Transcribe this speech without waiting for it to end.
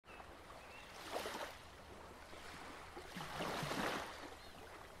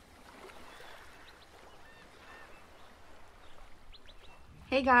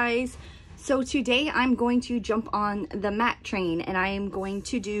Hey guys, so today I'm going to jump on the matte train and I am going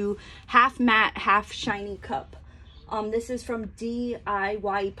to do half matte, half shiny cup. This is from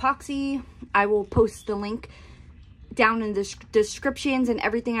DIY Epoxy. I will post the link down in the descriptions, and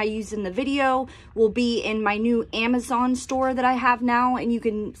everything I used in the video will be in my new Amazon store that I have now, and you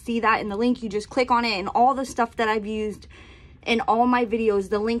can see that in the link. You just click on it and all the stuff that I've used in all my videos,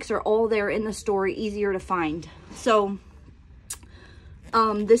 the links are all there in the store, easier to find. So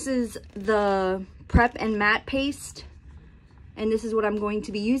this is the prep and matte paste, and this is what I'm going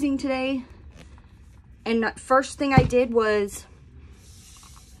to be using today. And the first thing I did was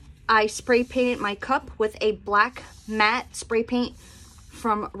I spray painted my cup with a black matte spray paint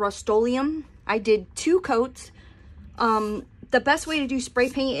from Rust-Oleum. I did 2 coats. The best way to do spray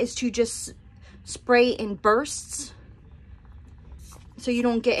paint is to just spray in bursts so you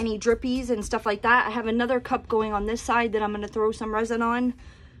don't get any drippies and stuff like that. I have another cup going on this side that I'm going to throw some resin on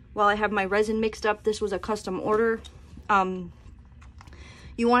while I have my resin mixed up. This was a custom order.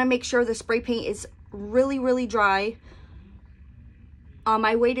 You want to make sure the spray paint is really dry.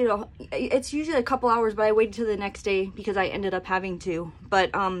 I waited, it's usually a couple hours, but I waited till the next day because I ended up having to.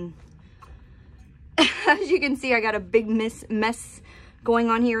 But as you can see, I got a big mess going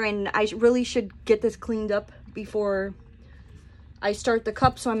on here, and I really should get this cleaned up before I start the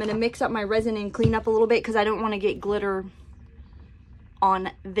cup. So I'm going to mix up my resin and clean up a little bit because I don't want to get glitter on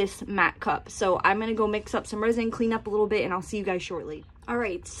this matte cup. So I'm going to go mix up some resin, clean up a little bit, and I'll see you guys shortly. All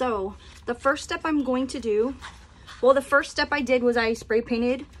right, so the first step I'm going to do, well, the first step I did was I spray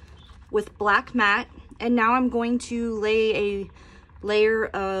painted with black matte, and now I'm going to lay a layer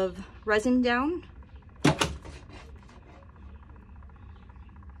of resin down.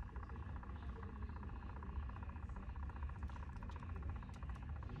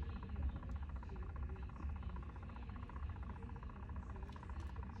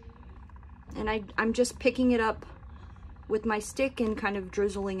 And I'm just picking it up with my stick and kind of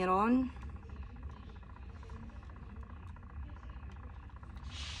drizzling it on.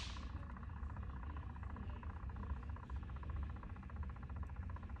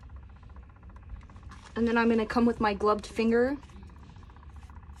 And then I'm going to come with my gloved finger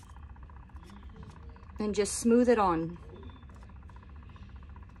and just smooth it on.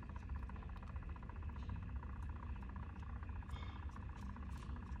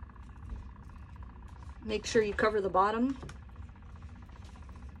 Make sure you cover the bottom.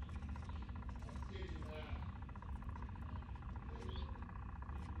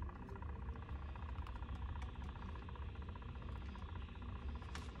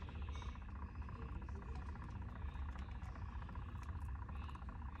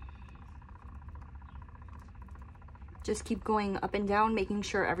 Just keep going up and down, making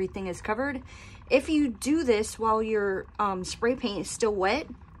sure everything is covered. If you do this while your spray paint is still wet,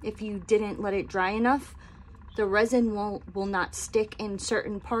 if you didn't let it dry enough, the resin will not stick in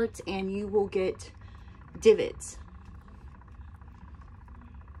certain parts and you will get divots.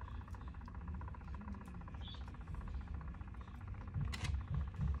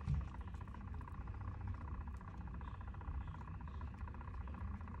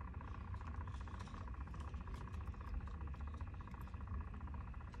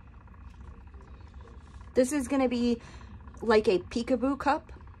 This is going to be like a peekaboo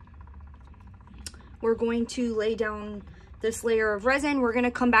cup. We're going to lay down this layer of resin. We're going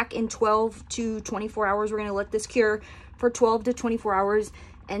to come back in 12 to 24 hours. We're going to let this cure for 12 to 24 hours.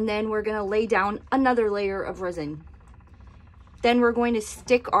 And then we're going to lay down another layer of resin. Then we're going to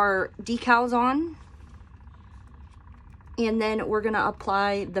stick our decals on. And then we're going to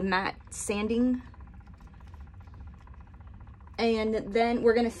apply the matte sanding. And then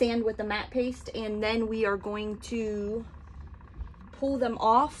we're going to sand with the matte paste. And then we are going to pull them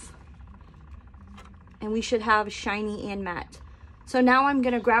off. And we should have shiny and matte. So now I'm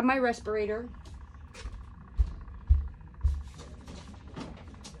going to grab my respirator.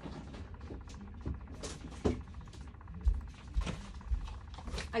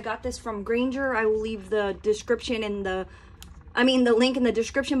 I got this from Granger. I will leave the description in the link in the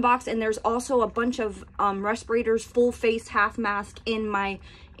description box. And there's also a bunch of respirators, full face, half mask in my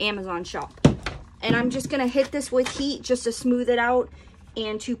Amazon shop. And I'm just going to hit this with heat just to smooth it out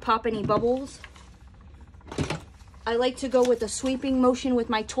and to pop any bubbles. I like to go with a sweeping motion with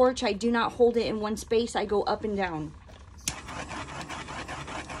my torch. I do not hold it in one space. I go up and down.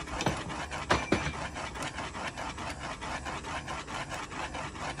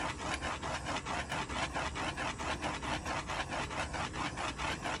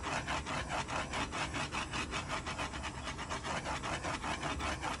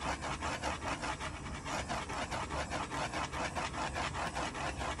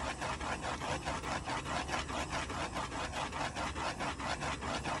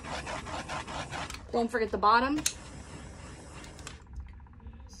 Don't forget the bottom.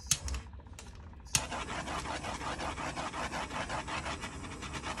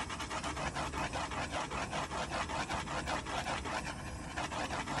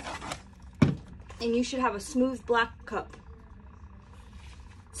 And you should have a smooth black cup.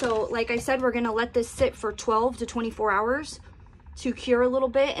 So like I said, we're gonna let this sit for 12 to 24 hours to cure a little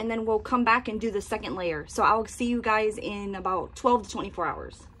bit, and then we'll come back and do the second layer. So I'll see you guys in about 12 to 24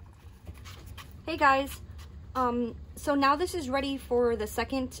 hours. Hey guys, so now this is ready for the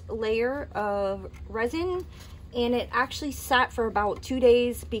second layer of resin, and it actually sat for about 2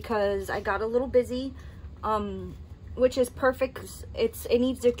 days because I got a little busy, which is perfect. It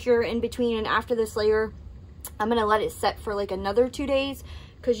needs to cure in between and after this layer. I'm gonna let it set for like another 2 days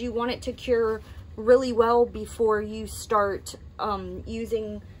because you want it to cure really well before you start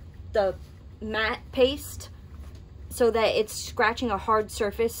using the matte paste, so that it's scratching a hard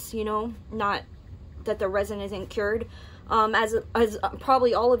surface, you know, not that the resin isn't cured. As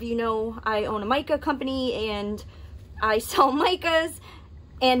probably all of you know, I own a mica company and I sell micas,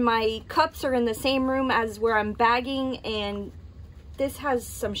 and my cups are in the same room as where I'm bagging, and this has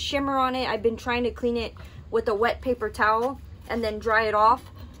some shimmer on it. I've been trying to clean it with a wet paper towel and then dry it off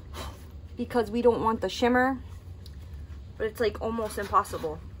because we don't want the shimmer, but it's like almost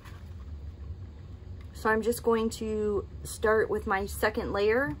impossible. So I'm just going to start with my second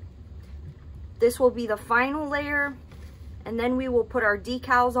layer. This will be the final layer, and then we will put our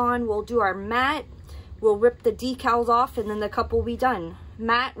decals on. We'll do our matte, we'll rip the decals off, and then the cup will be done.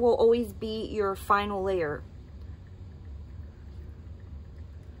 Matte will always be your final layer.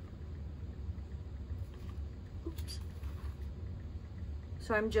 Oops.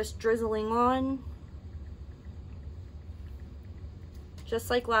 So I'm just drizzling on,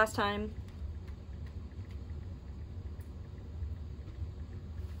 just like last time.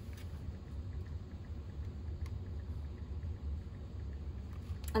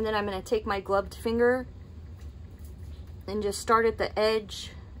 And then I'm going to take my gloved finger and just start at the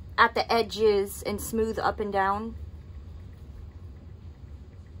edges and smooth up and down.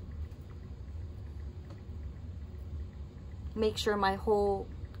 Make sure my whole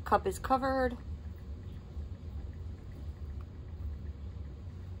cup is covered.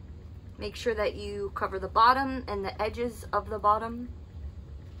 Make sure that you cover the bottom and the edges of the bottom.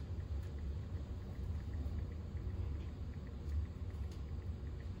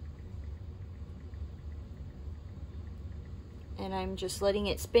 And I'm just letting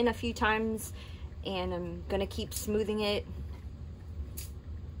it spin a few times, and I'm gonna keep smoothing it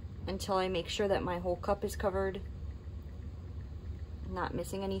until I make sure that my whole cup is covered, not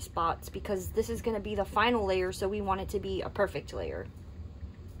missing any spots, because this is gonna be the final layer, so we want it to be a perfect layer.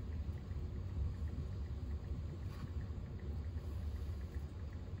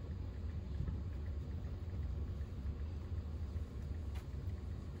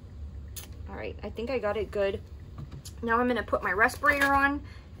 All right, I think I got it good. Now I'm gonna put my respirator on,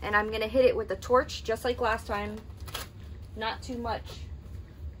 and I'm gonna hit it with the torch just like last time. Not too much.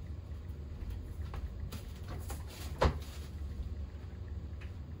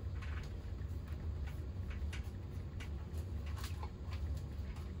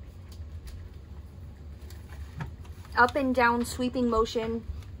 Up and down sweeping motion,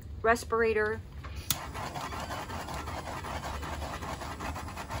 respirator.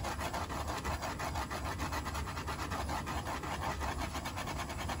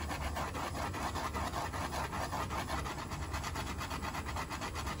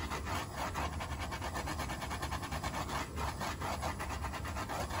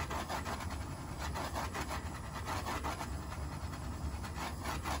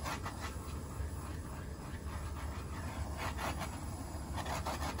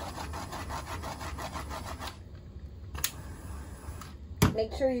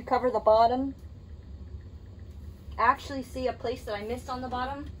 Make sure you cover the bottom. I actually see a place that I missed on the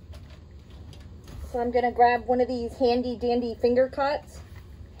bottom. So I'm gonna grab one of these handy dandy finger cuts.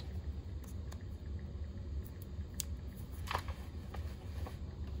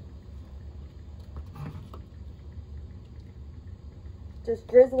 Just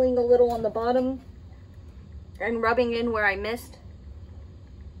drizzling a little on the bottom and rubbing in where I missed.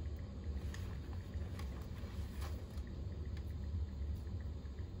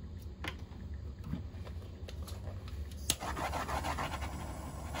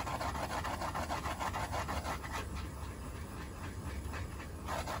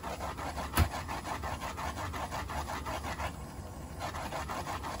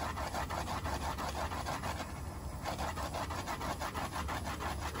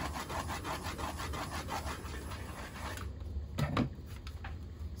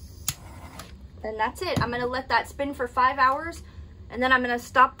 And that's it. I'm going to let that spin for 5 hours. And then I'm going to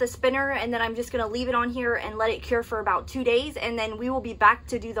stop the spinner, and then I'm just going to leave it on here and let it cure for about 2 days. And then we will be back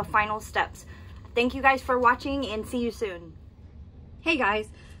to do the final steps. Thank you guys for watching, and see you soon. Hey guys,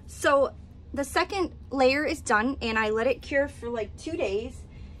 so the second layer is done, and I let it cure for like 2 days.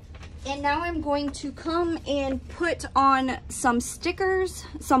 And now I'm going to come and put on some stickers,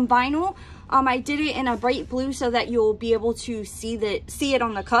 some vinyl. I did it in a bright blue so that you'll be able to see it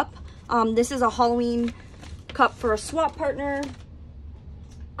on the cup. This is a Halloween cup for a swap partner.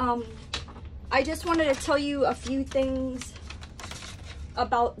 I just wanted to tell you a few things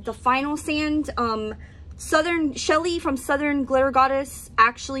about the final sand. Shelly from Southern Glitter Goddess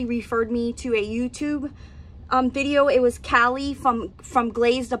actually referred me to a YouTube video. It was Cali from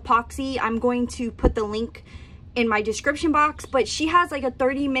Glazed Epoxy. I'm going to put the link in my description box, but she has like a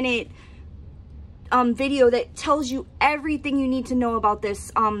 30-minute video that tells you everything you need to know about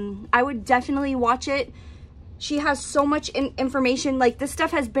this. I would definitely watch it. She has so much information. Like, this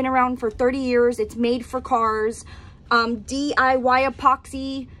stuff has been around for 30 years. It's made for cars. DIY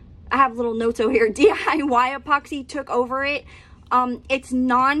epoxy, I have little notes over here. DIY epoxy took over it. It's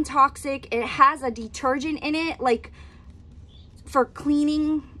non-toxic. It has a detergent in it, like for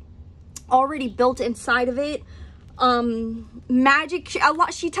cleaning, already built inside of it.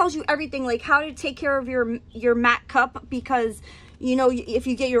 She tells you everything, like how to take care of your matte cup, because you know, if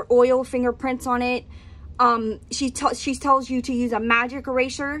you get your oil fingerprints on it, she tells you to use a magic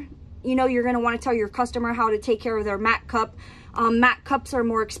eraser. You know, you're going to want to tell your customer how to take care of their matte cup. Matte cups are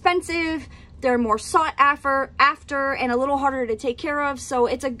more expensive, they're more sought after, and a little harder to take care of. So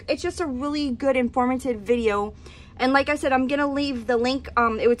it's just a really good informative video. And like I said, I'm gonna leave the link.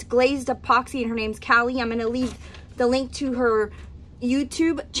 It was Glazed Epoxy, and her name's Cali. I'm gonna leave the link to her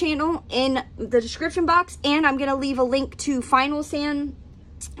YouTube channel in the description box, and I'm gonna leave a link to Final Sand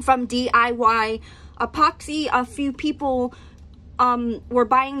from DIY Epoxy. A few people were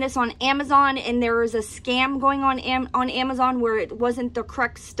buying this on Amazon, and there was a scam going on Amazon where it wasn't the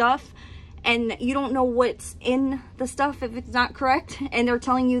correct stuff, and you don't know what's in the stuff if it's not correct, and they're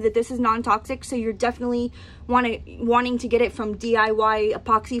telling you that this is non-toxic. So you're definitely wanting to get it from DIY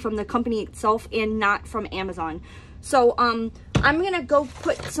Epoxy, from the company itself, and not from Amazon. So I'm gonna go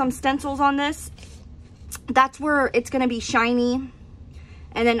put some stencils on this. That's where it's gonna be shiny,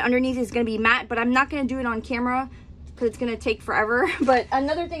 and then underneath is gonna be matte, but I'm not gonna do it on camera because it's gonna take forever. But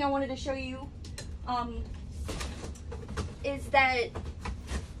another thing I wanted to show you is that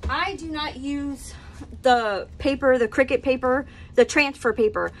I do not use the paper, the Cricut paper, the transfer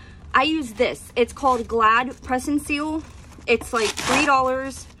paper. I use this. It's called Glad Press and Seal. It's like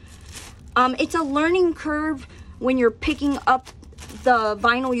 $3. It's a learning curve when you're picking up the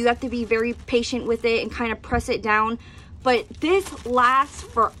vinyl. You have to be very patient with it and kind of press it down. But this lasts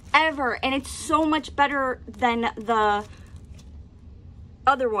forever, and it's so much better than the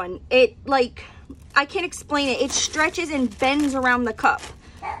other one. It, like, I can't explain it. It stretches and bends around the cup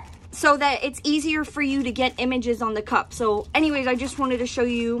so that it's easier for you to get images on the cup. So anyways, I just wanted to show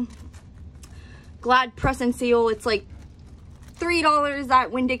you Glad Press and Seal. It's like $3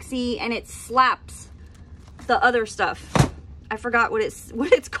 at Winn-Dixie, and it slaps the other stuff. I forgot what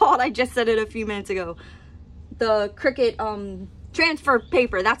it's called. I just said it a few minutes ago. The Cricut transfer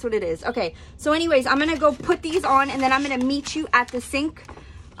paper, that's what it is. Okay, so anyways, I'm gonna go put these on, and then I'm gonna meet you at the sink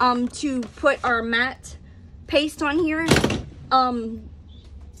to put our matte paste on here. I'm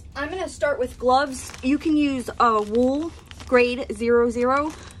gonna start with gloves. You can use a wool grade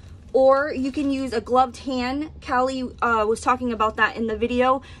 00, or you can use a gloved hand. Cali was talking about that in the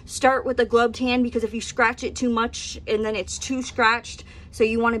video. Start with a gloved hand, because if you scratch it too much, and then it's too scratched, so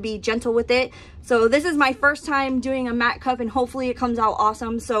you want to be gentle with it. So this is my first time doing a matte cup, and hopefully it comes out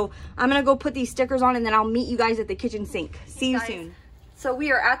awesome. So I'm gonna go put these stickers on, and then I'll meet you guys at the kitchen sink. See you soon. So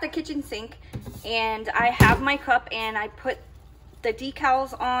we are at the kitchen sink, and I have my cup, and I put the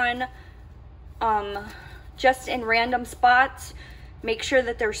decals on just in random spots. Make sure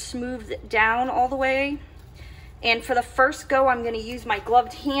that they're smoothed down all the way. And for the first go, I'm going to use my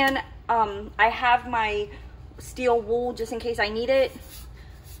gloved hand. I have my steel wool just in case I need it,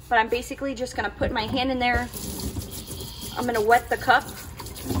 but I'm basically just going to put my hand in there. I'm going to wet the cup,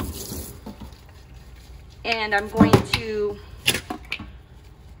 and I'm going to,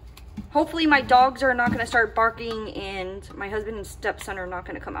 hopefully my dogs are not going to start barking, and my husband and stepson are not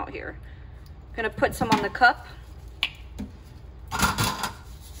going to come out here. I'm going to put some on the cup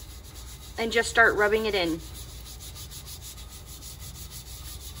and just start rubbing it in.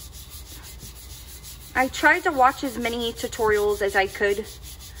 I tried to watch as many tutorials as I could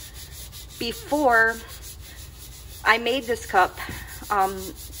before I made this cup.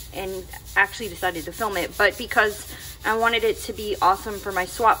 and actually decided to film it, but because I wanted it to be awesome for my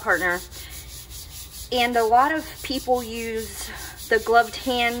swap partner. And a lot of people use the gloved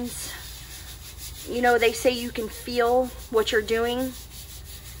hands. You know, they say you can feel what you're doing.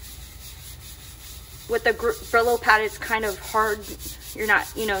 With the Brillo pad, it's kind of hard. You're not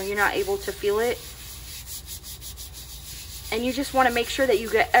able to feel it. And you just want to make sure that you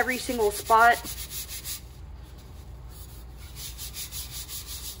get every single spot.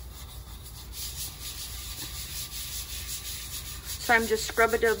 So I'm just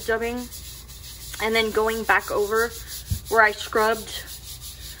scrub-a-dub-dubbing and then going back over where I scrubbed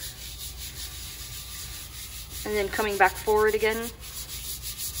and then coming back forward again.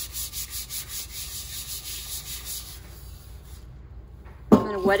 I'm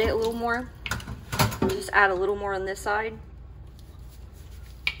going to wet it a little more. Just add a little more on this side.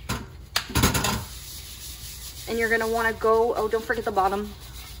 And you're going to want to go, oh, don't forget the bottom.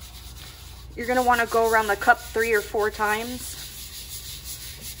 You're going to want to go around the cup 3 or 4 times.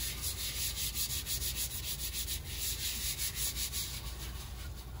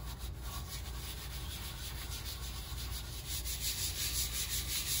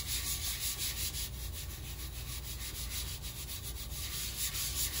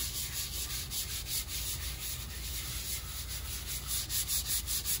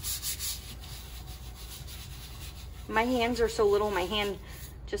 My hands are so little, my hand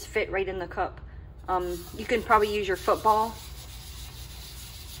just fit right in the cup. You can probably use your football.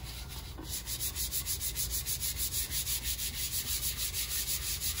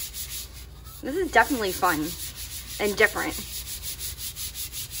 This is definitely fun and different.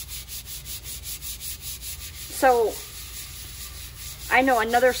 So, I know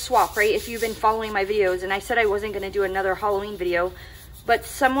another swap, right? If you've been following my videos, and I said I wasn't going to do another Halloween video, but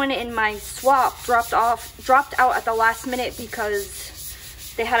someone in my swap dropped out at the last minute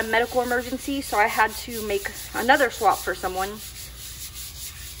because they had a medical emergency, so I had to make another swap for someone.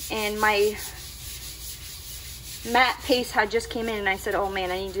 And my matte paste had just came in, and I said, oh man,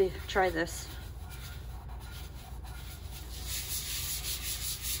 I need to try this.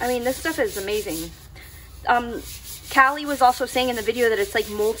 I mean, this stuff is amazing. Cali was also saying in the video that it's like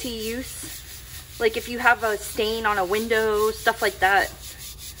multi-use. Like if you have a stain on a window, stuff like that.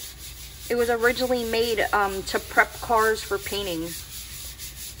 It was originally made to prep cars for painting.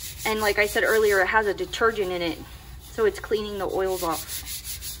 And like I said earlier, it has a detergent in it. So it's cleaning the oils off.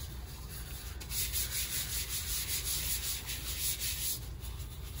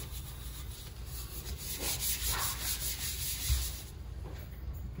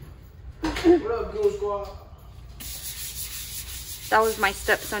 What up, Ghost Squad? That was my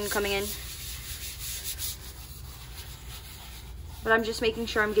stepson coming in. But I'm just making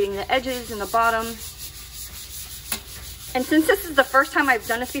sure I'm getting the edges and the bottom. And since this is the first time I've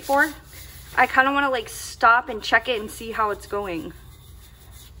done this before, I kind of want to like stop and check it and see how it's going.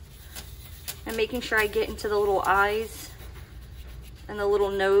 And making sure I get into the little eyes and the little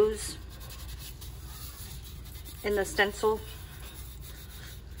nose in the stencil.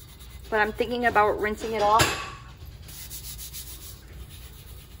 But I'm thinking about rinsing it off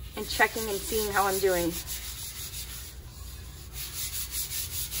and checking and seeing how I'm doing.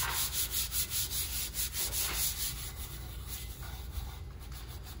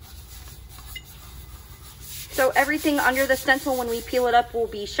 So everything under the stencil when we peel it up will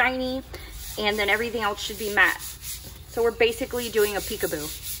be shiny, and then everything else should be matte. So we're basically doing a peekaboo.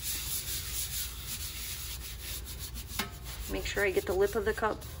 Make sure I get the lip of the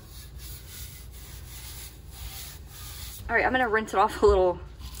cup. All right, I'm gonna rinse it off a little.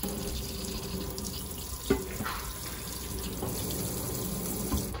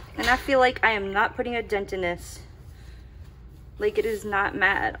 And I feel like I am not putting a dent in this. Like it is not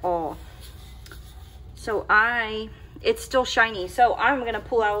matte at all. So it's still shiny. So I'm gonna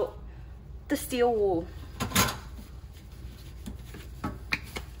pull out the steel wool.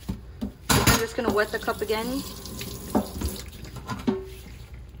 I'm just gonna wet the cup again.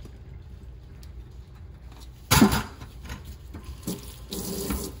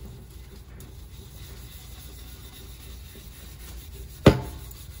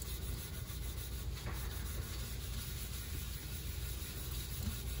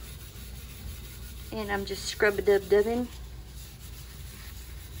 And I'm just scrub-a-dub-dubbing.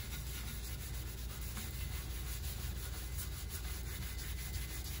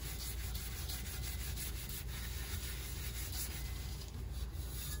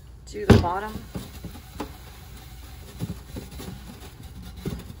 Do the bottom.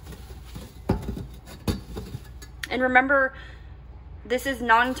 And remember, this is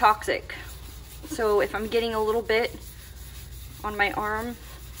non-toxic. So if I'm getting a little bit on my arm,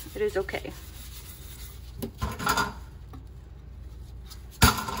 It is okay.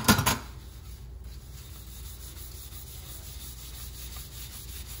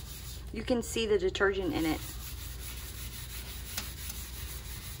 You can see the detergent in it.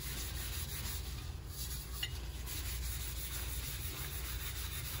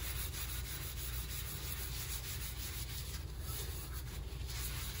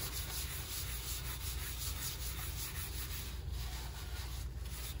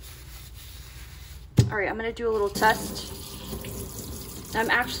 All right, I'm gonna do a little test. I'm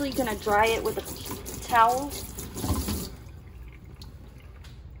actually gonna dry it with a towel.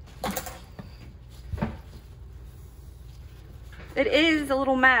 It is a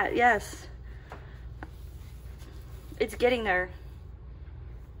little matte, yes. It's getting there.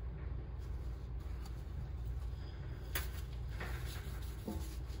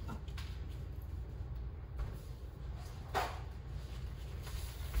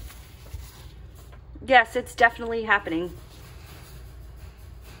 Yes, it's definitely happening.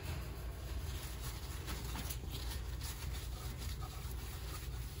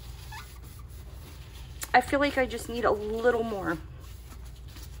 I feel like I just need a little more.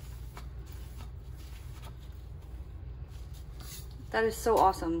 That is so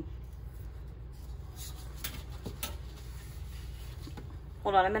awesome.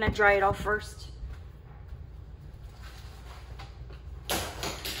 Hold on, I'm gonna dry it off first.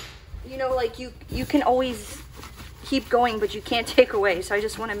 You know, like you can always keep going, but you can't take away. So I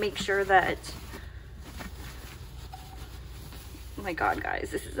just want to make sure that, oh my God,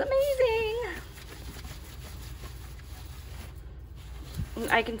 guys, this is amazing.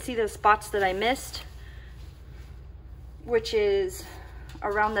 I can see those spots that I missed, which is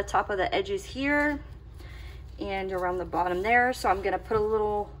around the top of the edges here and around the bottom there. So I'm gonna put a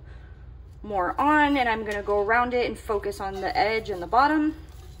little more on, and I'm gonna go around it and focus on the edge and the bottom.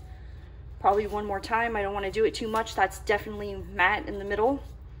 Probably one more time. I don't want to do it too much. That's definitely matte in the middle.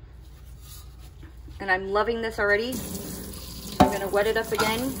 And I'm loving this already. So I'm going to wet it up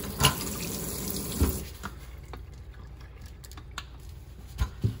again.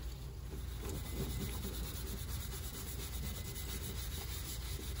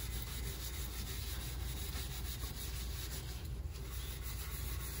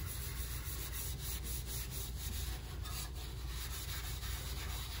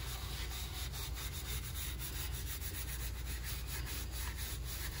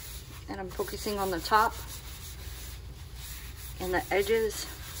 And I'm focusing on the top and the edges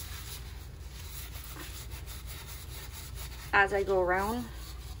as I go around.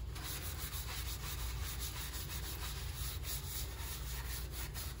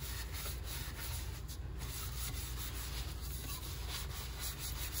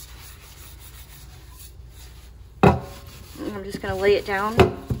 And I'm just going to lay it down.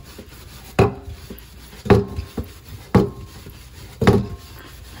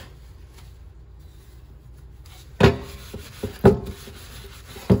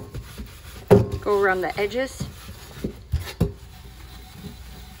 Go around the edges.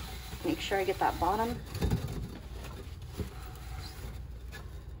 Make sure I get that bottom.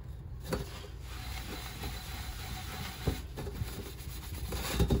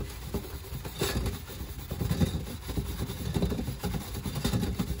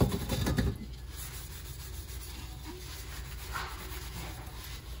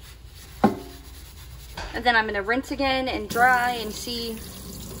 And then I'm going to rinse again and dry and see.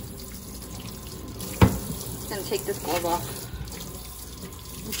 I'm going to take this glove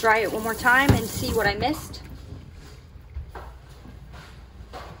off. Dry it one more time and see what I missed.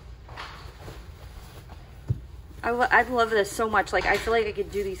 I love this so much. Like, I feel like I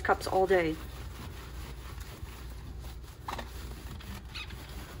could do these cups all day.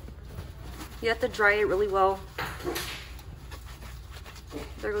 You have to dry it really well.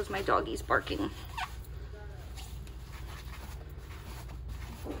 There goes my doggies barking.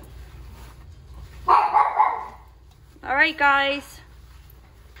 All right, guys.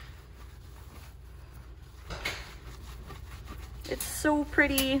 It's so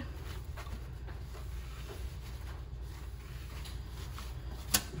pretty.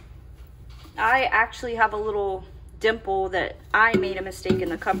 I actually have a little dimple that I made a mistake in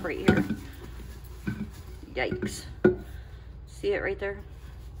the cup right here. Yikes. See it right there?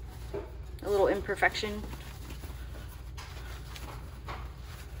 A little imperfection.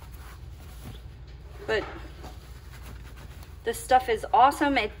 But this stuff is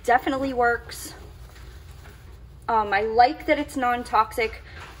awesome. It definitely works. I like that it's non-toxic.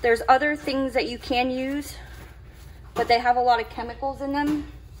 There's other things that you can use, but they have a lot of chemicals in them.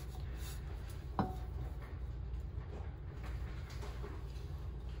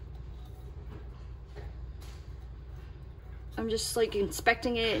 I'm just like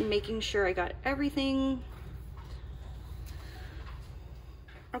inspecting it and making sure I got everything.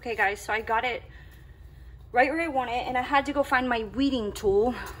 Okay guys, so I got it right where I want it, and I had to go find my weeding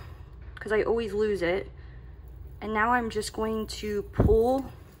tool because I always lose it. And now I'm just going to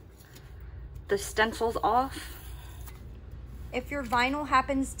pull the stencils off. If your vinyl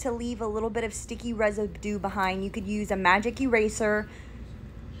happens to leave a little bit of sticky residue behind, you could use a magic eraser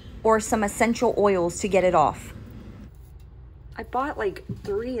or some essential oils to get it off. I bought like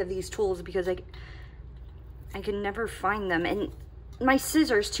 3 of these tools because I can never find them, and my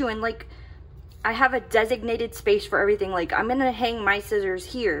scissors too, and like I have a designated space for everything. Like I'm gonna hang my scissors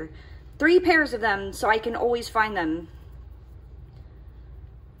here, 3 pairs of them, so I can always find them,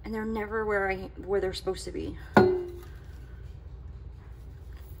 and they're never where they're supposed to be. And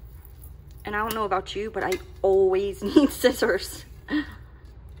I don't know about you, but I always need scissors.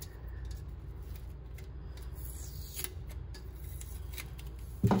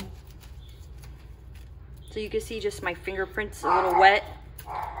 So you can see just my fingerprints a little wet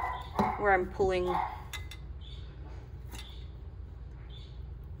where I'm pulling.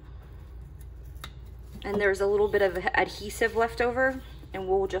 And there's a little bit of adhesive left over, and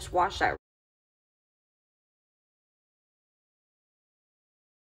we'll just wash that.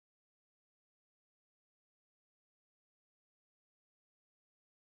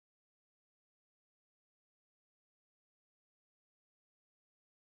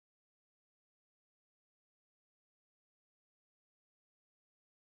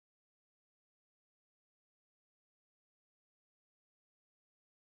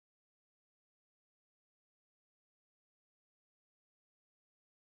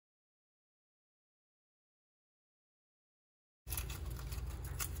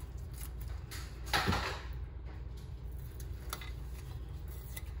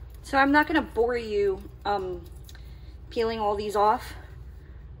 So I'm not gonna bore you peeling all these off.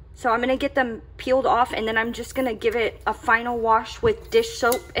 So I'm gonna get them peeled off, and then I'm just gonna give it a final wash with dish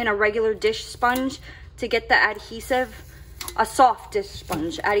soap and a regular dish sponge to get the adhesive, a soft dish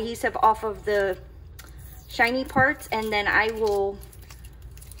sponge, adhesive off of the shiny parts, and then I will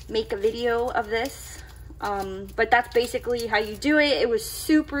make a video of this. But that's basically how you do it. It was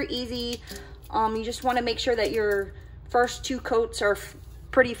super easy. You just wanna make sure that your first 2 coats are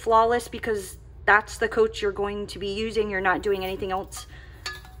pretty flawless, because that's the coat you're going to be using. You're not doing anything else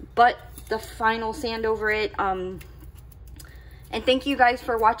but the final sand over it. And thank you guys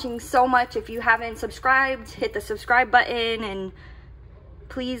for watching so much. If you haven't subscribed, hit the subscribe button, and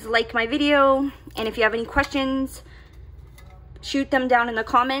please like my video. And if you have any questions, shoot them down in the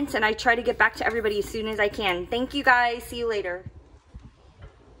comments, and I try to get back to everybody as soon as I can. Thank you guys. See you later.